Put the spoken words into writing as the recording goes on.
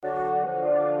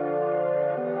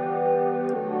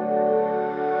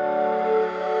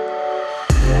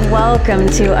Welcome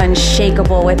to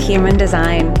Unshakable with Human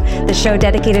Design, the show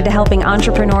dedicated to helping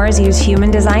entrepreneurs use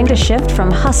human design to shift from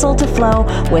hustle to flow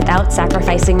without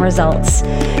sacrificing results.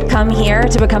 Come here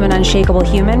to become an unshakable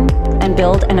human and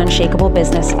build an unshakable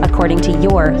business according to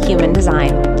your human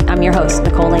design. I'm your host,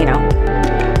 Nicole Laino.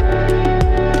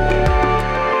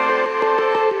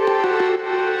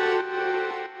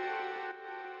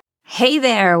 Hey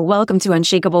there, welcome to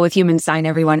Unshakable with Human Design,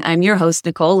 everyone. I'm your host,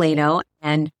 Nicole Laino,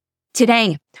 and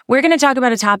today we're going to talk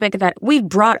about a topic that we've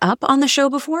brought up on the show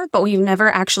before, but we've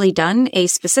never actually done a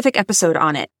specific episode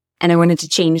on it, and I wanted to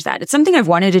change that. It's something I've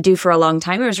wanted to do for a long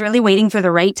time. I was really waiting for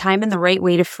the right time and the right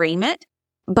way to frame it,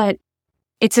 but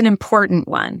it's an important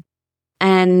one.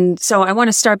 And so I want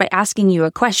to start by asking you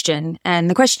a question, and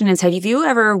the question is, have you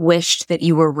ever wished that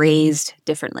you were raised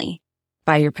differently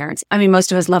by your parents? I mean,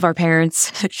 most of us love our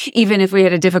parents. Even if we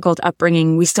had a difficult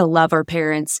upbringing, we still love our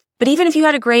parents. But even if you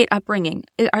had a great upbringing,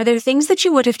 are there things that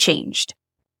you would have changed?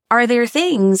 Are there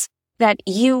things that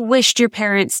you wished your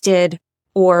parents did,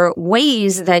 or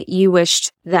ways that you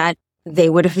wished that they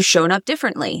would have shown up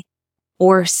differently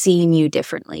or seen you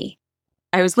differently?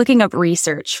 I was looking up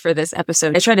research for this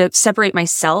episode. I try to separate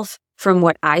myself from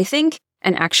what I think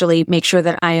and actually make sure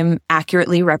that I am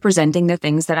accurately representing the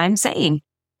things that I'm saying.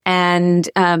 And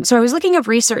so I was looking up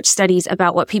research studies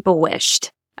about what people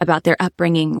wished about their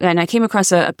upbringing. And I came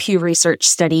across a Pew Research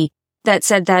study that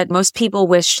said that most people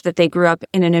wished that they grew up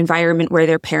in an environment where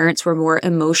their parents were more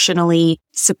emotionally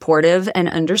supportive and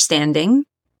understanding.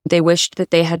 They wished that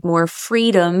they had more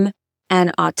freedom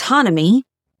and autonomy.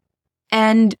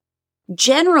 And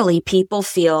generally, people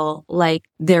feel like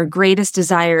their greatest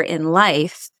desire in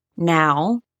life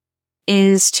now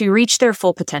is to reach their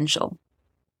full potential.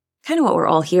 Kind of what we're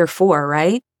all here for,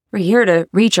 right? We're here to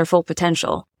reach our full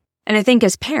potential. And I think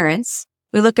as parents,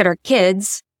 we look at our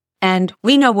kids and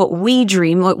we know what we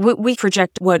dream, what we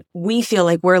project, what we feel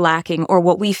like we're lacking, or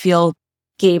what we feel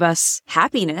gave us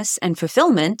happiness and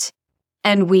fulfillment.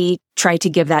 And we try to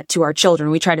give that to our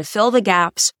children. We try to fill the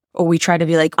gaps, or we try to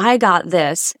be like, I got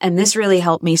this and this really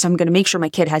helped me, so I'm going to make sure my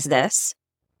kid has this.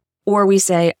 Or we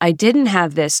say, I didn't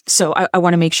have this, so I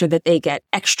want to make sure that they get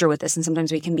extra with this. And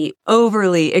sometimes we can be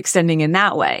overly extending in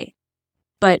that way.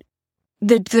 But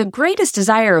the greatest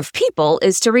desire of people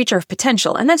is to reach our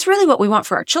potential. And that's really what we want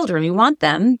for our children. We want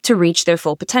them to reach their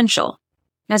full potential.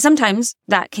 Now, sometimes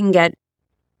that can get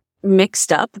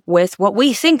mixed up with what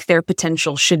we think their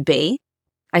potential should be.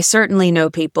 I certainly know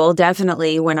people,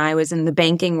 definitely when I was in the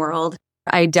banking world,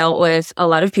 I dealt with a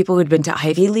lot of people who'd been to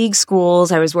Ivy League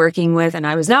schools I was working with, and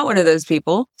I was not one of those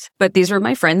people, but these were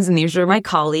my friends and these were my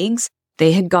colleagues.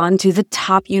 They had gone to the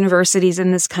top universities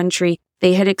in this country.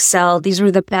 They had excelled. These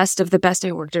were the best of the best.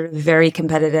 I worked at a very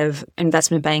competitive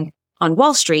investment bank on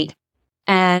Wall Street,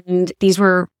 and these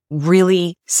were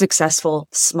really successful,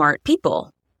 smart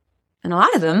people. And a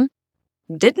lot of them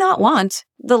did not want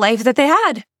the life that they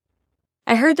had.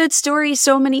 I heard that story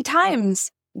so many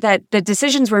times, that the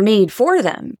decisions were made for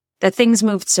them, that things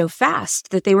moved so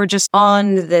fast, that they were just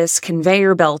on this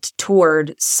conveyor belt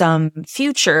toward some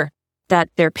future that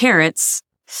their parents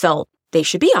felt they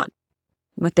should be on,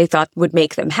 what they thought would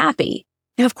make them happy.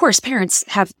 Now, of course, parents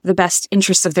have the best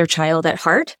interests of their child at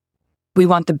heart. We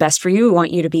want the best for you. We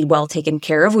want you to be well taken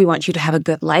care of. We want you to have a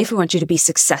good life. We want you to be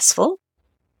successful.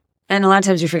 And a lot of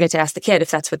times we forget to ask the kid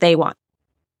if that's what they want.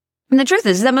 And the truth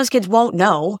is that most kids won't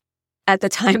know at the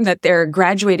time that they're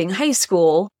graduating high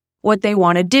school what they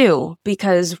want to do,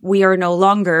 because we are no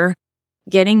longer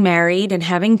getting married and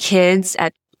having kids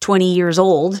at 20 years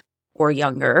old or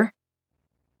younger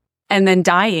and then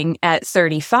dying at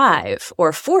 35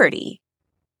 or 40.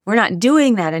 We're not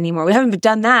doing that anymore. We haven't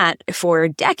done that for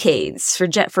decades,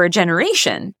 for a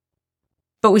generation.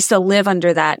 But we still live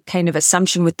under that kind of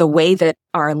assumption with the way that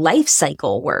our life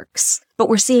cycle works. But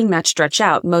we're seeing that stretch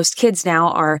out. Most kids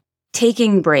now are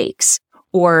taking breaks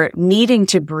or needing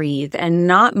to breathe and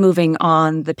not moving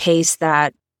on the pace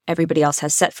that everybody else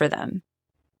has set for them.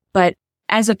 But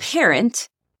as a parent,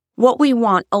 what we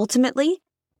want ultimately,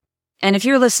 and if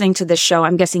you're listening to this show,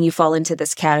 I'm guessing you fall into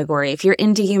this category. If you're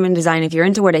into human design, if you're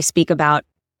into what I speak about,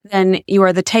 then you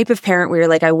are the type of parent where you're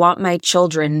like, I want my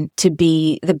children to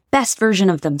be the best version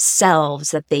of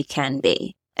themselves that they can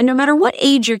be. And no matter what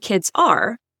age your kids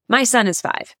are, my son is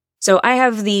 5. So I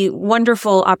have the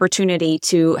wonderful opportunity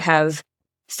to have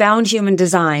found human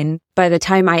design by the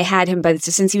time I had him,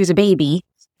 since he was a baby.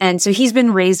 And so he's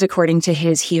been raised according to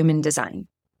his human design.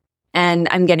 And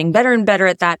I'm getting better and better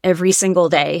at that every single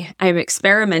day. I'm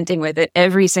experimenting with it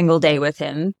every single day with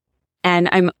him. And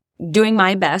I'm doing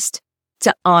my best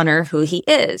to honor who he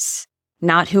is,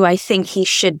 not who I think he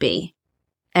should be,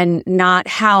 and not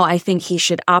how I think he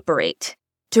should operate.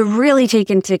 to really take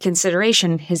into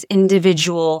consideration his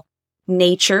individual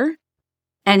nature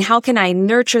and how can I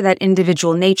nurture that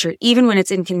individual nature even when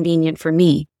it's inconvenient for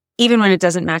me, even when it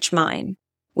doesn't match mine.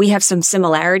 We have some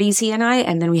similarities, he and I,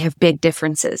 and then we have big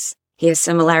differences. He has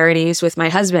similarities with my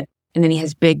husband, and then he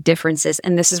has big differences.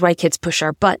 And this is why kids push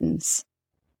our buttons.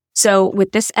 So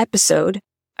with this episode,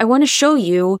 I want to show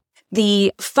you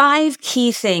the 5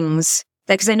 key things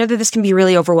that, because I know that this can be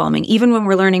really overwhelming, even when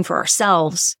we're learning for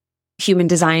ourselves, human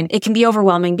design, it can be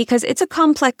overwhelming because it's a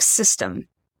complex system.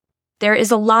 There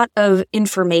is a lot of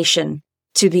information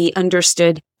to be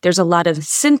understood. There's a lot of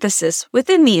synthesis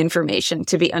within the information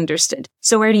to be understood.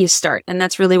 So where do you start? And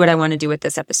that's really what I want to do with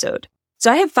this episode.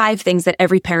 So I have 5 things that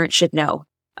every parent should know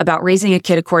about raising a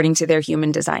kid according to their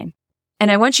human design. And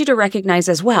I want you to recognize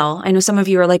as well, I know some of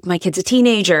you are like, my kid's a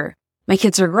teenager, my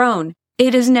kids are grown.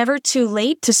 It is never too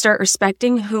late to start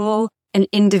respecting who an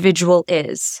individual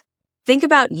is. Think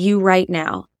about you right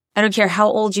now. I don't care how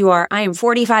old you are. I am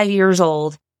 45 years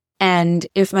old. And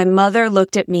if my mother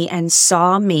looked at me and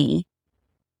saw me,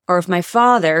 or if my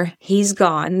father, he's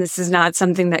gone, this is not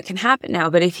something that can happen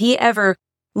now, but if he ever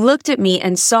looked at me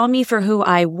and saw me for who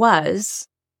I was,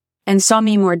 and saw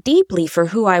me more deeply for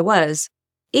who I was,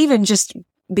 even just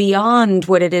beyond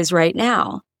what it is right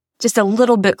now, just a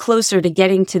little bit closer to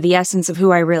getting to the essence of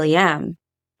who I really am,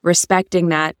 respecting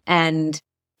that and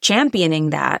championing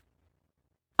that,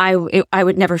 I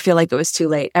would never feel like it was too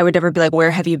late. I would never be like,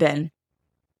 where have you been?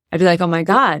 I'd be like, oh my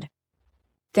God,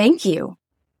 thank you.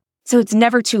 So it's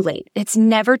never too late. It's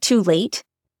never too late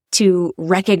to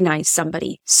recognize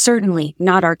somebody. Certainly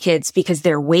not our kids, because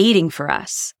they're waiting for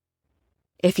us.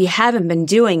 If you haven't been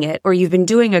doing it, or you've been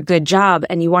doing a good job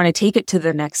and you want to take it to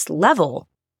the next level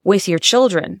with your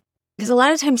children, because a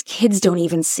lot of times kids don't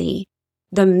even see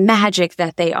the magic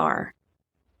that they are.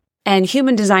 And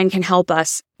human design can help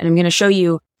us. And I'm going to show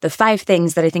you the 5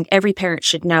 things that I think every parent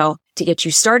should know to get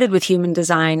you started with human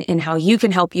design and how you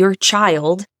can help your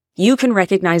child. You can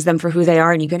recognize them for who they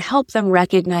are, and you can help them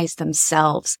recognize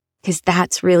themselves, because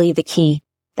that's really the key.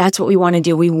 That's what we want to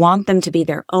do. We want them to be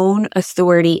their own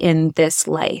authority in this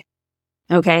life.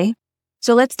 Okay?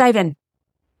 So let's dive in.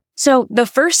 So the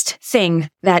first thing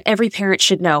that every parent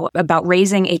should know about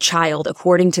raising a child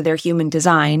according to their human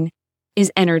design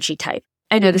is energy type.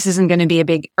 I know this isn't going to be a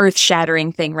big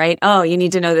earth-shattering thing, right? Oh, you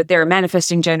need to know that they're a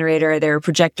manifesting generator, they're a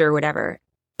projector, or whatever.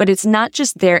 But it's not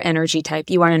just their energy type.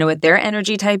 You want to know what their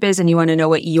energy type is, and you want to know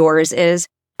what yours is.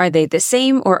 Are they the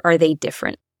same, or are they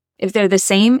different? If they're the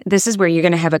same, this is where you're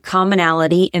going to have a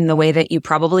commonality in the way that you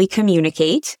probably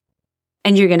communicate,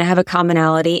 and you're going to have a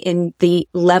commonality in the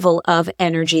level of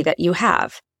energy that you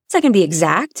have. It's not going to be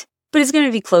exact, but it's going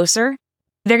to be closer.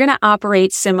 They're going to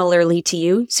operate similarly to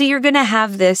you, so you're going to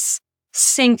have this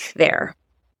sync there.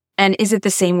 And is it the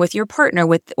same with your partner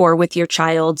or with your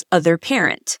child's other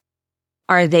parent?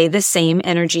 Are they the same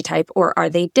energy type, or are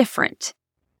they different?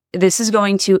 This is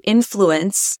going to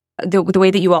influence the way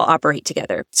that you all operate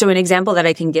together. So an example that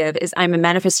I can give is I'm a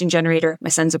manifesting generator. My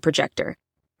son's a projector.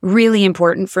 Really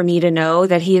important for me to know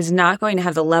that he is not going to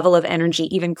have the level of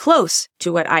energy even close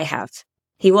to what I have.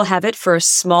 He will have it for a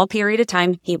small period of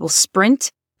time. He will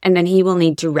sprint, and then he will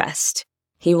need to rest.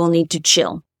 He will need to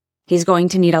chill. He's going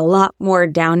to need a lot more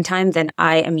downtime than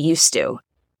I am used to.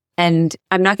 And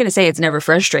I'm not going to say it's never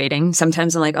frustrating.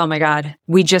 Sometimes I'm like, oh my God,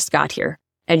 we just got here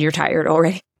and you're tired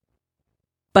already.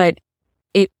 But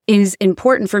it is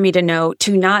important for me to know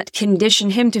to not condition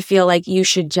him to feel like you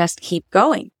should just keep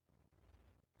going.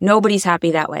 Nobody's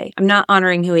happy that way. I'm not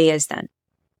honoring who he is then.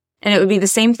 And it would be the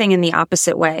same thing in the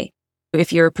opposite way.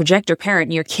 If you're a projector parent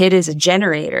and your kid is a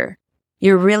generator,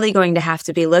 you're really going to have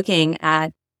to be looking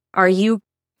at, are you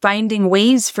finding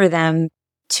ways for them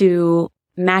to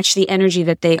match the energy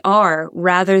that they are,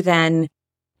 rather than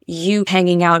you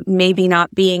hanging out, maybe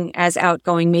not being as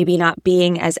outgoing, maybe not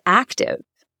being as active,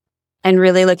 and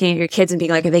really looking at your kids and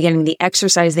being like, are they getting the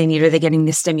exercise they need? Are they getting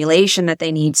the stimulation that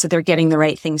they need? So they're getting the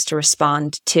right things to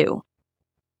respond to.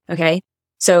 Okay.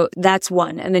 So that's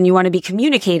one. And then you want to be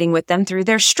communicating with them through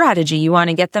their strategy. You want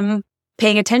to get them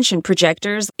paying attention.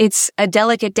 Projectors, it's a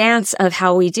delicate dance of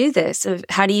how we do this. Of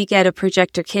how do you get a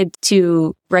projector kid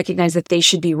to recognize that they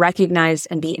should be recognized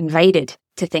and be invited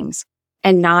to things,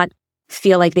 and not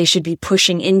feel like they should be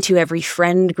pushing into every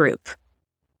friend group?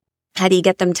 How do you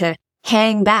get them to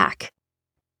hang back?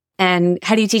 And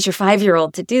how do you teach your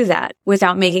 5-year-old to do that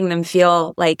without making them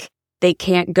feel like they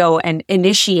can't go and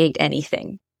initiate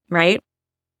anything, right?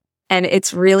 And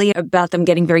it's really about them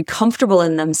getting very comfortable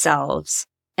in themselves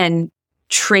and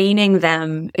training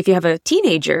them. If you have a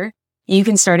teenager, you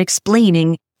can start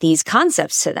explaining these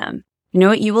concepts to them. You know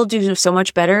what? You will do so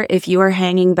much better if you are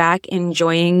hanging back,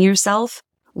 enjoying yourself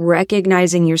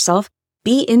recognizing yourself.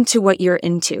 Be into what you're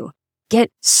into.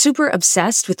 Get super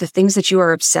obsessed with the things that you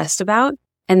are obsessed about,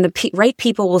 and the right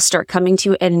people will start coming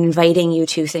to you and inviting you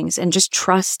to things, and just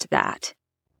trust that.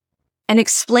 And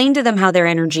explain to them how their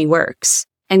energy works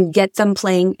and get them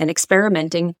playing and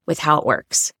experimenting with how it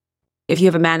works. If you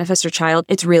have a manifestor child,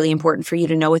 it's really important for you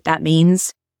to know what that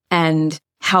means and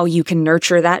how you can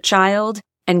nurture that child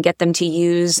and get them to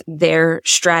use their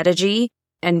strategy,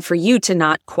 and for you to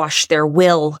not quash their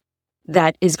will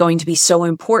that is going to be so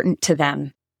important to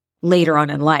them later on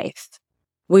in life.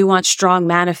 We want strong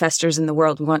manifestors in the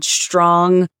world. We want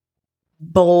strong,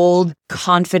 bold,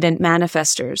 confident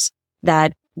manifestors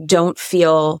that don't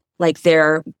feel like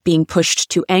they're being pushed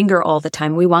to anger all the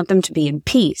time. We want them to be in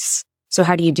peace. So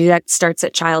how do you do that? It starts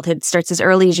at childhood. It starts as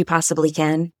early as you possibly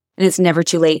can. And it's never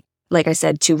too late, like I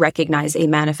said, to recognize a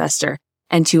manifestor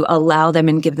and to allow them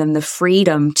and give them the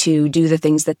freedom to do the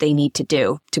things that they need to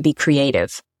do, to be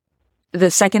creative.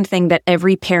 The second thing that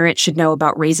every parent should know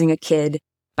about raising a kid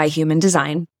by human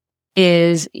design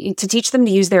is to teach them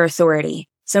to use their authority.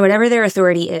 So whatever their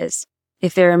authority is,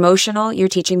 if they're emotional, you're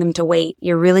teaching them to wait.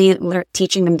 You're really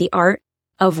teaching them the art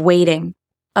of waiting,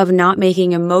 of not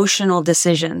making emotional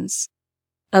decisions,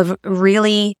 of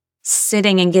really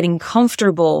sitting and getting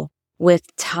comfortable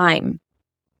with time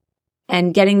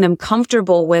and getting them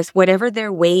comfortable with whatever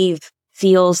their wave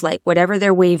feels like, whatever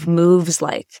their wave moves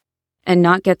like, and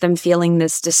not get them feeling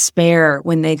this despair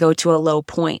when they go to a low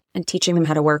point, and teaching them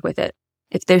how to work with it.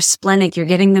 If they're splenic, you're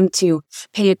getting them to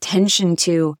pay attention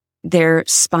to their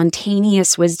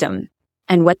spontaneous wisdom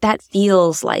and what that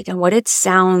feels like and what it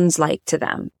sounds like to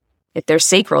them. If they're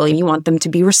sacral, you want them to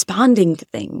be responding to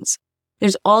things.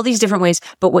 There's all these different ways,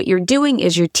 but what you're doing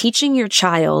is you're teaching your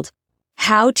child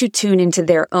how to tune into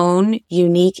their own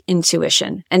unique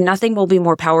intuition. And nothing will be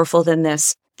more powerful than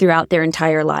this throughout their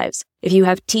entire lives. If you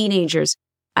have teenagers,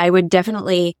 I would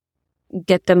definitely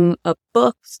get them a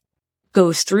book,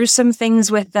 go through some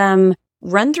things with them,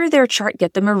 run through their chart,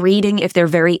 get them a reading if they're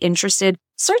very interested.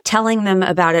 Start telling them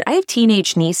about it. I have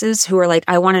teenage nieces who are like,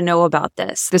 I want to know about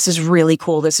this. This is really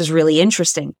cool. This is really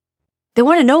interesting. They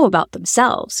want to know about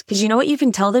themselves, because you know what you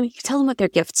can tell them? You can tell them what their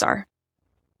gifts are.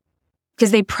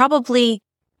 Because they probably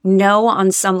know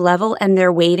on some level and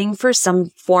they're waiting for some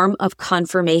form of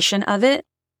confirmation of it.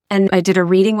 And I did a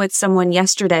reading with someone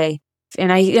yesterday,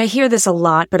 and I hear this a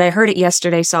lot, but I heard it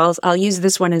yesterday, so I'll use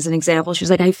this one as an example. She was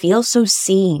like, I feel so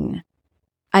seen.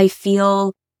 I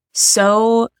feel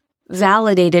so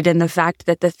validated in the fact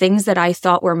that the things that I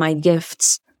thought were my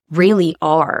gifts really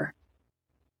are.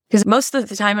 Because most of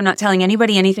the time, I'm not telling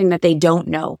anybody anything that they don't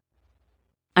know.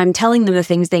 I'm telling them the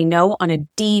things they know on a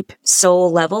deep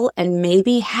soul level and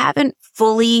maybe haven't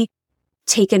fully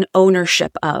taken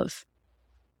ownership of.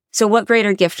 So what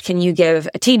greater gift can you give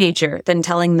a teenager than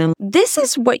telling them, this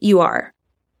is what you are.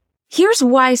 Here's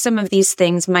why some of these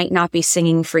things might not be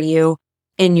singing for you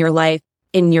in your life,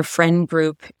 in your friend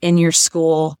group, in your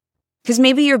school, because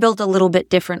maybe you're built a little bit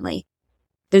differently.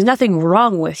 There's nothing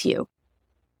wrong with you.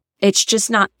 It's just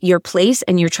not your place,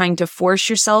 and you're trying to force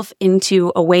yourself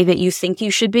into a way that you think you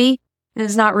should be. And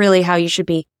it's not really how you should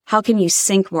be. How can you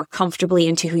sink more comfortably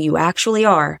into who you actually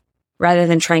are rather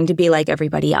than trying to be like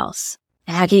everybody else?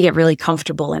 And how can you get really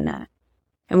comfortable in that?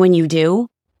 And when you do,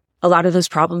 a lot of those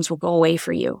problems will go away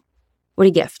for you. What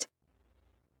a gift.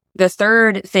 The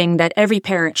third thing that every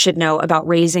parent should know about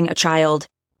raising a child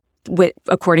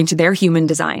according to their human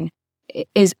design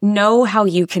is know how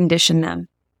you condition them.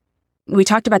 We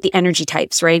talked about the energy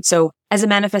types, right? So as a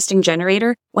manifesting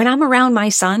generator, when I'm around my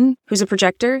son, who's a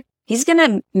projector, he's going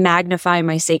to magnify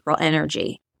my sacral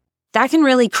energy. That can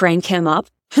really crank him up.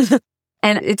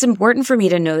 And it's important for me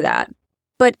to know that.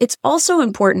 But it's also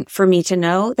important for me to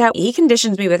know that he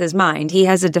conditions me with his mind. He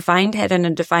has a defined head and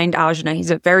a defined ajna.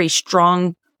 He's a very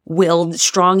strong-willed,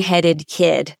 strong-headed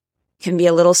kid. Can be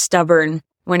a little stubborn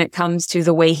when it comes to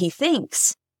the way he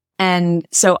thinks. And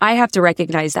so I have to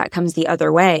recognize that comes the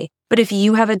other way. But if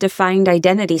you have a defined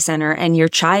identity center and your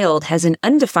child has an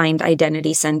undefined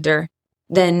identity center,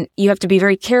 then you have to be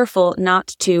very careful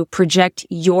not to project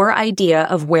your idea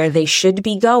of where they should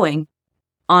be going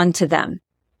onto them.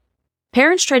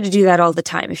 Parents try to do that all the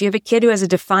time. If you have a kid who has a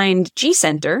defined G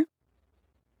center,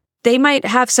 they might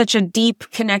have such a deep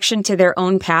connection to their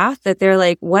own path that they're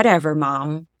like, whatever,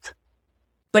 mom.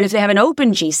 But if they have an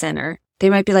open G center, they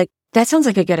might be like, that sounds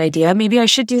like a good idea. Maybe I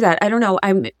should do that. I don't know.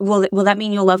 Will that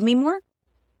mean you'll love me more?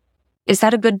 Is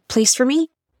that a good place for me?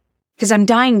 Because I'm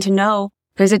dying to know,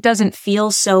 because it doesn't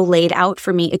feel so laid out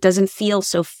for me. It doesn't feel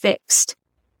so fixed.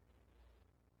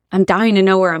 I'm dying to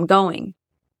know where I'm going.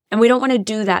 And we don't want to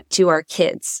do that to our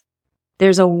kids.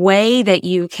 There's a way that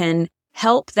you can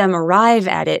help them arrive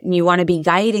at it, and you want to be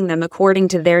guiding them according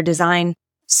to their design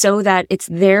so that it's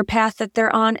their path that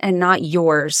they're on and not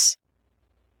yours.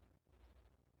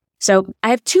 So I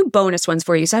have 2 bonus ones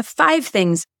for you. So I have 5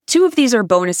 things. 2 of these are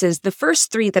bonuses. The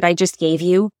first 3 that I just gave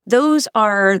you, those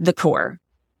are the core.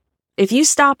 If you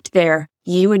stopped there,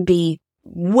 you would be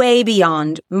way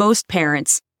beyond most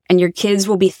parents, and your kids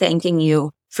will be thanking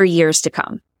you for years to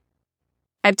come.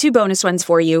 I have 2 bonus ones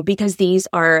for you because these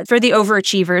are for the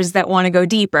overachievers that want to go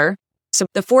deeper. So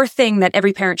the 4th thing that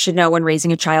every parent should know when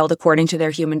raising a child according to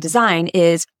their human design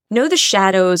is know the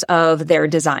shadows of their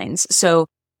designs. So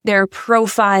their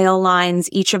profile lines,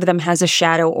 each of them has a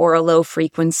shadow or a low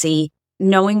frequency.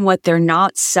 Knowing what their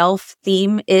not self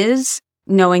theme is,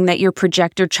 knowing that your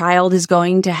projector child is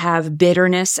going to have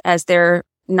bitterness as their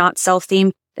not self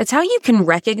theme. That's how you can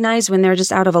recognize when they're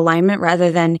just out of alignment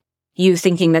rather than you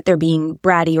thinking that they're being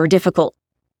bratty or difficult.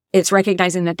 It's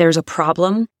recognizing that there's a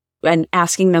problem and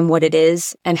asking them what it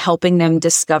is and helping them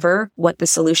discover what the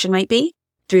solution might be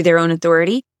through their own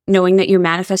authority. Knowing that your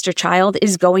manifestor child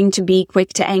is going to be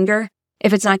quick to anger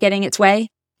if it's not getting its way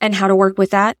and how to work with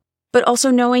that. But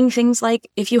also knowing things like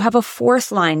if you have a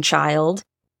 4th line child,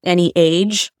 any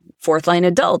age, 4th line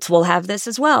adults will have this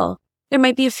as well. There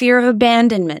might be a fear of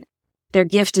abandonment. Their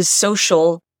gift is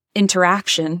social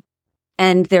interaction,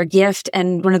 and their gift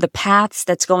and one of the paths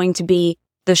that's going to be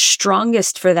the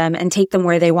strongest for them and take them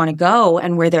where they want to go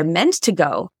and where they're meant to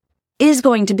go is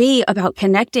going to be about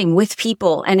connecting with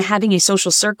people and having a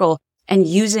social circle and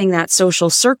using that social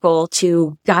circle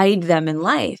to guide them in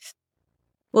life.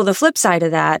 Well, the flip side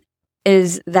of that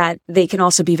is that they can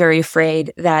also be very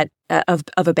afraid that of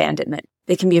abandonment.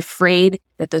 They can be afraid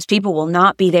that those people will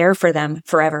not be there for them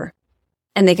forever,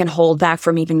 and they can hold back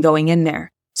from even going in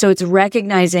there. So it's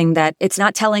recognizing that it's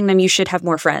not telling them you should have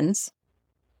more friends.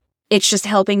 It's just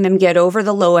helping them get over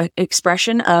the low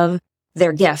expression of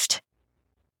their gift.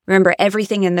 Remember,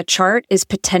 everything in the chart is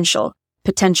potential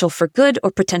for good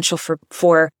or potential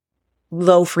for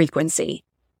low frequency.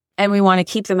 And we want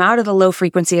to keep them out of the low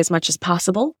frequency as much as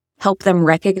possible, help them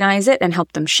recognize it and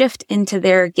help them shift into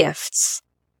their gifts.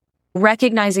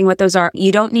 Recognizing what those are.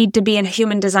 You don't need to be a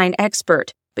human design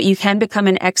expert, but you can become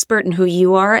an expert in who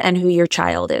you are and who your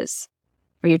child is,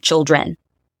 or your children.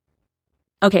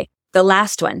 Okay, the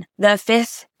last one, the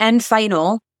 5th and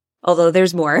final, although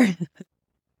there's more.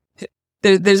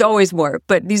 There's always more,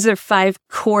 but these are 5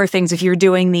 core things. If you're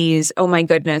doing these, oh my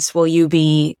goodness, will you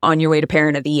be on your way to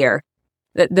Parent of the Year?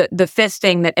 The 5th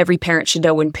thing that every parent should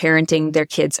know when parenting their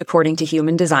kids according to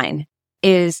human design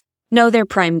is know their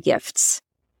prime gifts.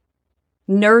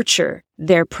 Nurture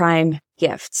their prime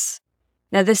gifts.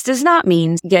 Now, this does not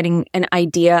mean getting an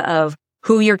idea of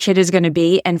who your kid is going to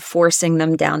be and forcing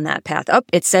them down that path.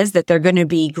 It says that they're going to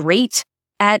be great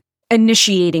at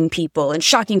initiating people and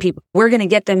shocking people. We're going to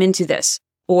get them into this.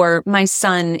 Or my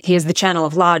son, he is the channel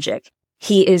of logic.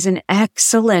 He is an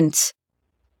excellent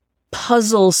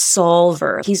puzzle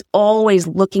solver. He's always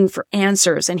looking for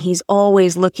answers and he's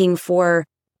always looking for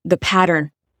the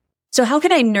pattern. So how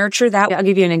can I nurture that? I'll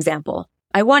give you an example.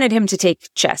 I wanted him to take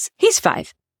chess. He's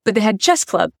 5, but they had chess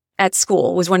club at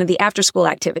school was one of the after school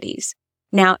activities.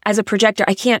 Now, as a projector,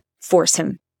 I can't force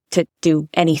him to do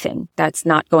anything. That's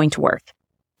not going to work.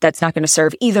 That's not going to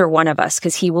serve either one of us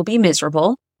because he will be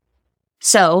miserable.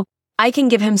 So I can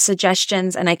give him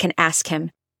suggestions and I can ask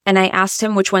him. And I asked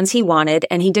him which ones he wanted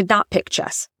and he did not pick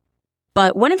chess.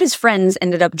 But one of his friends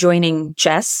ended up joining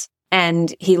chess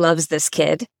and he loves this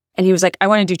kid. And he was like, I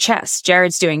want to do chess.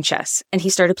 Jared's doing chess. And he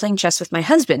started playing chess with my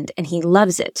husband and he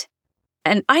loves it.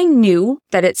 And I knew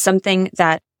that it's something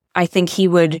that I think he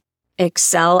would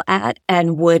excel at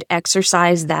and would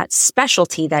exercise that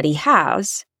specialty that he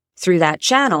has through that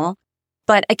channel,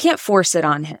 but I can't force it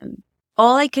on him.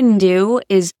 All I can do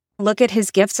is look at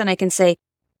his gifts and I can say,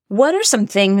 what are some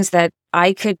things that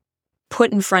I could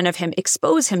put in front of him,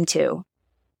 expose him to,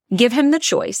 give him the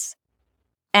choice,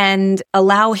 and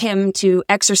allow him to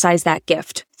exercise that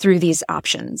gift through these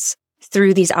options,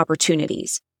 through these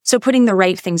opportunities. So putting the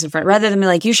right things in front, rather than be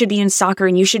like, you should be in soccer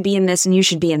and you should be in this and you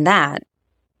should be in that.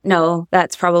 No,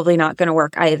 that's probably not going to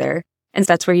work either. And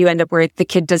that's where you end up where the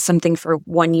kid does something for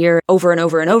 1 year over and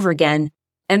over and over again,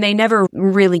 and they never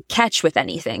really catch with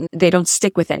anything. They don't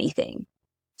stick with anything.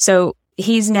 So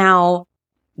he's now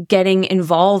getting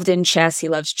involved in chess. He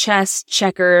loves chess,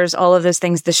 checkers, all of those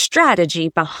things, the strategy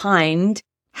behind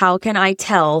how can I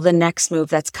tell the next move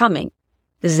that's coming?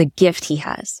 This is a gift he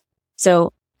has.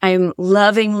 So I'm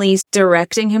lovingly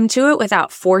directing him to it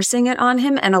without forcing it on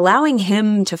him and allowing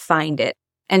him to find it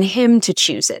and him to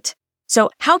choose it. So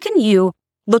how can you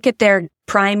look at their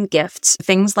prime gifts?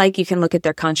 Things like you can look at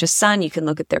their conscious sun, you can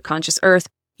look at their conscious earth,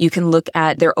 You can look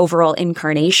at their overall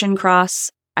incarnation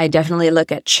cross. I definitely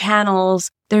look at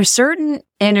channels. There's certain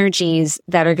energies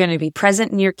that are going to be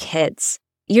present in your kids.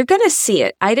 You're going to see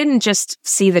it. I didn't just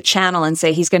see the channel and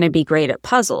say he's going to be great at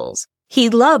puzzles. He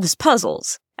loves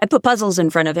puzzles. I put puzzles in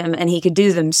front of him and he could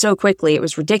do them so quickly. It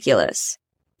was ridiculous.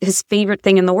 His favorite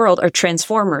thing in the world are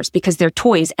Transformers because they're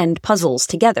toys and puzzles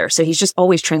together. So he's just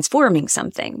always transforming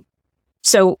something.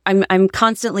 So I'm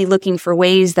constantly looking for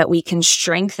ways that we can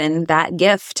strengthen that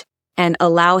gift and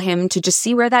allow him to just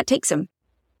see where that takes him.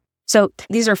 So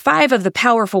these are 5 of the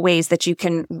powerful ways that you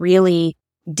can really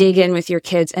dig in with your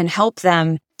kids and help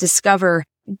them discover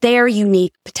their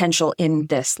unique potential in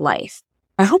this life.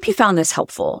 I hope you found this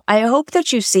helpful. I hope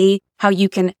that you see how you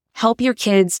can help your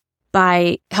kids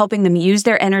by helping them use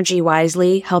their energy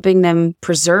wisely, helping them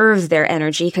preserve their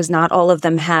energy, because not all of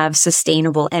them have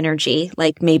sustainable energy,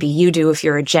 like maybe you do if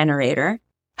you're a generator.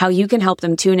 How you can help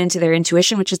them tune into their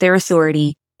intuition, which is their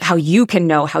authority, how you can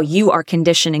know how you are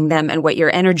conditioning them and what your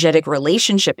energetic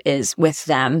relationship is with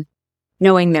them,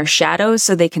 knowing their shadows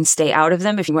so they can stay out of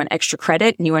them. If you want extra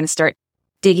credit and you want to start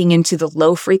digging into the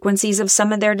low frequencies of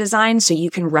some of their designs so you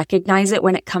can recognize it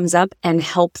when it comes up and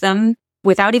help them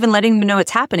without even letting them know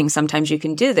it's happening. Sometimes you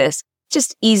can do this,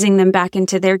 just easing them back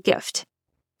into their gift.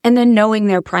 And then knowing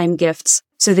their prime gifts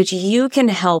so that you can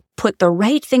help put the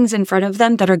right things in front of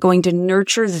them that are going to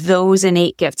nurture those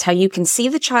innate gifts. How you can see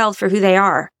the child for who they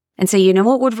are and say, you know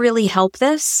what would really help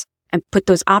this? And put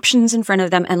those options in front of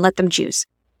them and let them choose.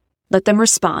 Let them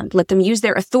respond. Let them use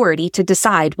their authority to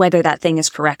decide whether that thing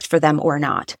is correct for them or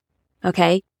not.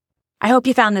 Okay? I hope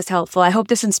you found this helpful. I hope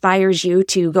this inspires you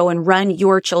to go and run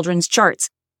your children's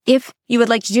charts. If you would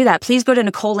like to do that, please go to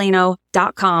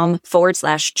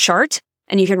NicoleLaino.com/chart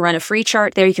and you can run a free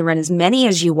chart there. You can run as many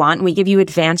as you want. And we give you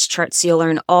advanced charts so you'll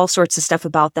learn all sorts of stuff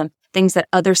about them. Things that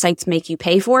other sites make you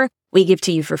pay for, we give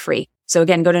to you for free. So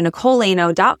again, go to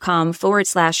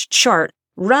NicoleLaino.com/chart,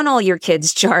 run all your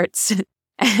kids' charts,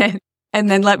 and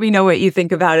then let me know what you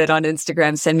think about it on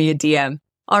Instagram. Send me a DM.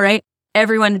 All right.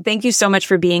 Everyone, thank you so much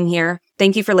for being here.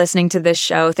 Thank you for listening to this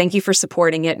show. Thank you for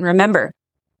supporting it. And remember,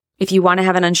 if you want to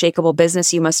have an unshakable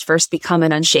business, you must first become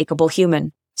an unshakable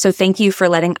human. So thank you for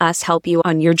letting us help you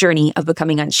on your journey of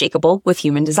becoming unshakable with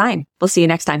human design. We'll see you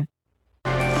next time.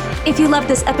 If you love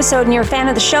this episode and you're a fan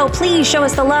of the show, please show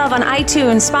us the love on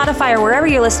iTunes, Spotify, or wherever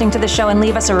you're listening to the show and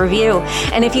leave us a review.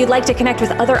 And if you'd like to connect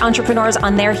with other entrepreneurs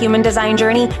on their human design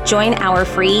journey, join our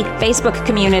free Facebook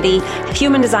community,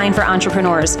 Human Design for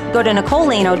Entrepreneurs. Go to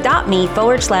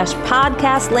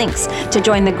NicoleLaino.me/podcast links to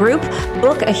join the group,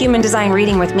 book a human design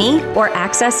reading with me, or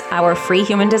access our free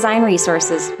human design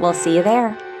resources. We'll see you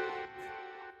there.